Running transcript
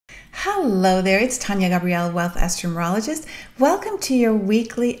Hello there, it's Tania Gabrielle, Wealth Astro-Numerologist. Welcome to your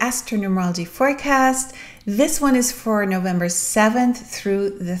weekly Astro-Numerology forecast. This one is for November 7th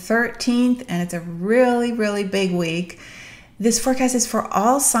through the 13th, and it's a really big week. This forecast is for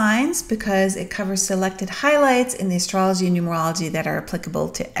all signs because it covers selected highlights in the astrology and numerology that are applicable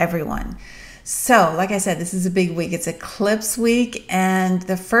to everyone. So, like I said, this is a big week. It's eclipse week, and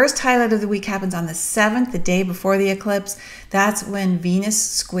the first highlight of the week happens on the 7th, the day before the eclipse. That's when Venus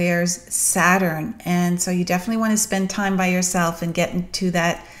squares Saturn, and so you definitely want to spend time by yourself and get into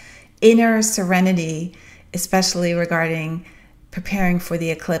that inner serenity, especially regarding preparing for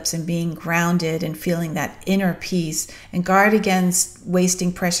the eclipse and being grounded and feeling that inner peace, and guard against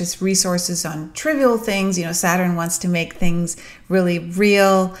wasting precious resources on trivial things. You know, Saturn wants to make things really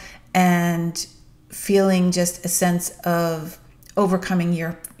real, and feeling just a sense of overcoming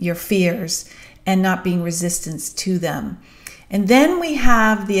your fears and not being resistant to them. And then we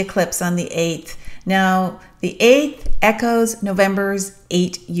have the eclipse on the 8th. Now, the 8th echoes November's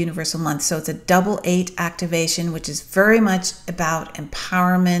 8 universal month. So it's a double 8 activation, which is very much about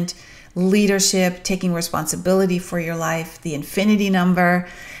empowerment, leadership, taking responsibility for your life, the infinity number.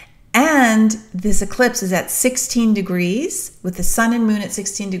 And this eclipse is at 16 degrees with the sun and moon at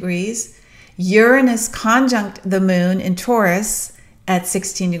 16 degrees. Uranus conjunct the moon in Taurus at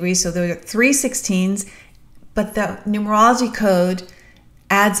 16 degrees. So there are 3 16s, but the numerology code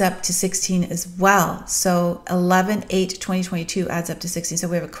adds up to 16 as well. So 11/8/2022 adds up to 16. So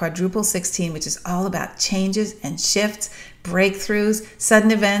we have a quadruple 16, which is all about changes and shifts, breakthroughs,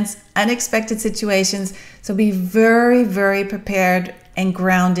 sudden events, unexpected situations. So be very prepared and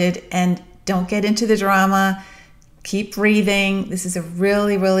grounded, and don't get into the drama. Keep breathing. This is a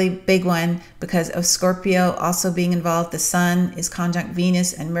really big one because of Scorpio also being involved. The sun is conjunct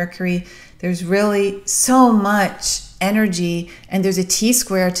Venus and Mercury. There's really so much energy, and there's a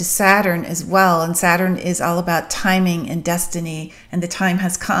T-square to Saturn as well, and Saturn is all about timing and destiny, and the time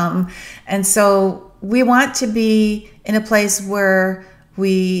has come. And so we want to be in a place where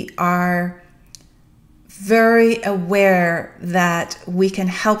we are very aware that we can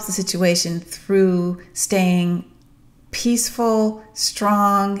help the situation through staying peaceful,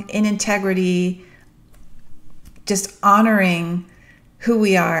 strong, in integrity, just honoring who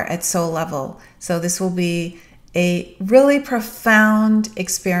we are at soul level. So this will be a really profound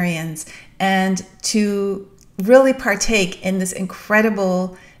experience, and to really partake in this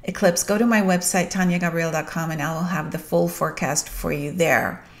incredible eclipse, go to my website, taniagabrielle.com, and I will have the full forecast for you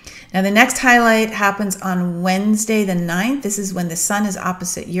there. Now, the next highlight happens on Wednesday the 9th. This is when the sun is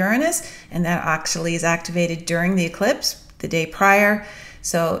opposite Uranus, and that actually is activated during the eclipse the day prior.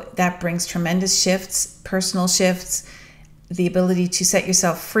 So that brings tremendous shifts, personal shifts, the ability to set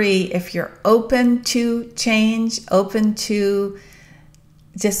yourself free if you're open to change, open to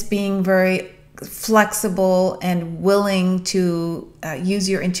just being very flexible and willing to use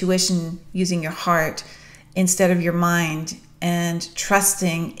your intuition, using your heart instead of your mind, and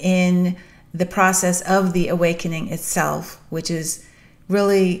trusting in the process of the awakening itself, which is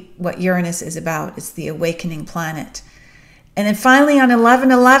really what Uranus is about. It's the awakening planet. And then finally on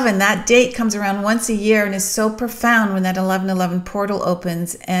 11/11, that date comes around once a year and is so profound when that 11/11 portal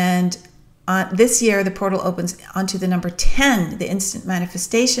opens. And this year, the portal opens onto the number 10, the instant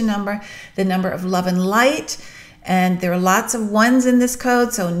manifestation number, the number of love and light. And there are lots of ones in this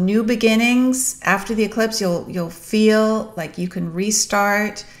code, so new beginnings. After the eclipse, you'll feel like you can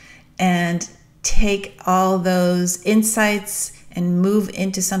restart and take all those insights and move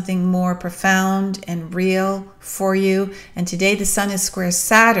into something more profound and real for you. And today the sun is square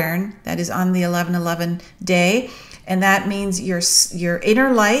Saturn, that is on the 11/11 day, and that means your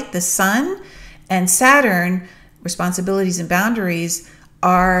inner light, the sun, and Saturn, responsibilities and boundaries,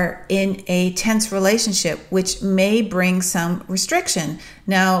 are in a tense relationship, which may bring some restriction.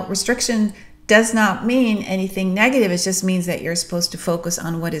 Now, restriction does not mean anything negative. It just means that you're supposed to focus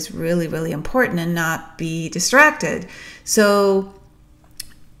on what is really important and not be distracted. So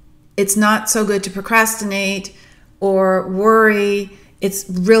it's not so good to procrastinate or worry. It's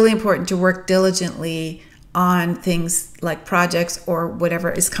really important to work diligently on things like projects or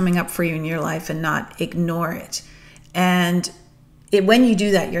whatever is coming up for you in your life and not ignore it. And when you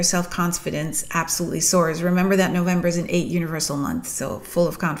do that, your self-confidence absolutely soars. Remember that November is an 8 universal month, so full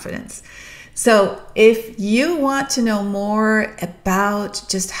of confidence. So if you want to know more about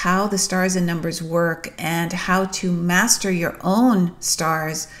just how the stars and numbers work and how to master your own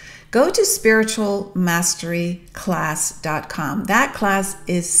stars, go to spiritualmasteryclass.com. That class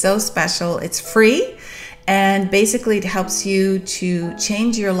is so special. It's free, and basically it helps you to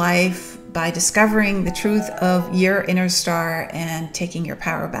change your life by discovering the truth of your inner star and taking your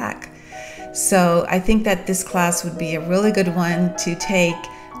power back. So I think that this class would be a really good one to take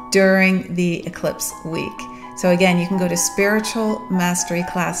during the eclipse week. So again, you can go to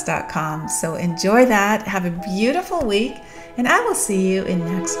spiritualmasteryclass.com. So enjoy that. Have a beautiful week, and I will see you in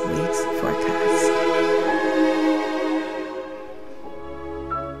next week's forecast.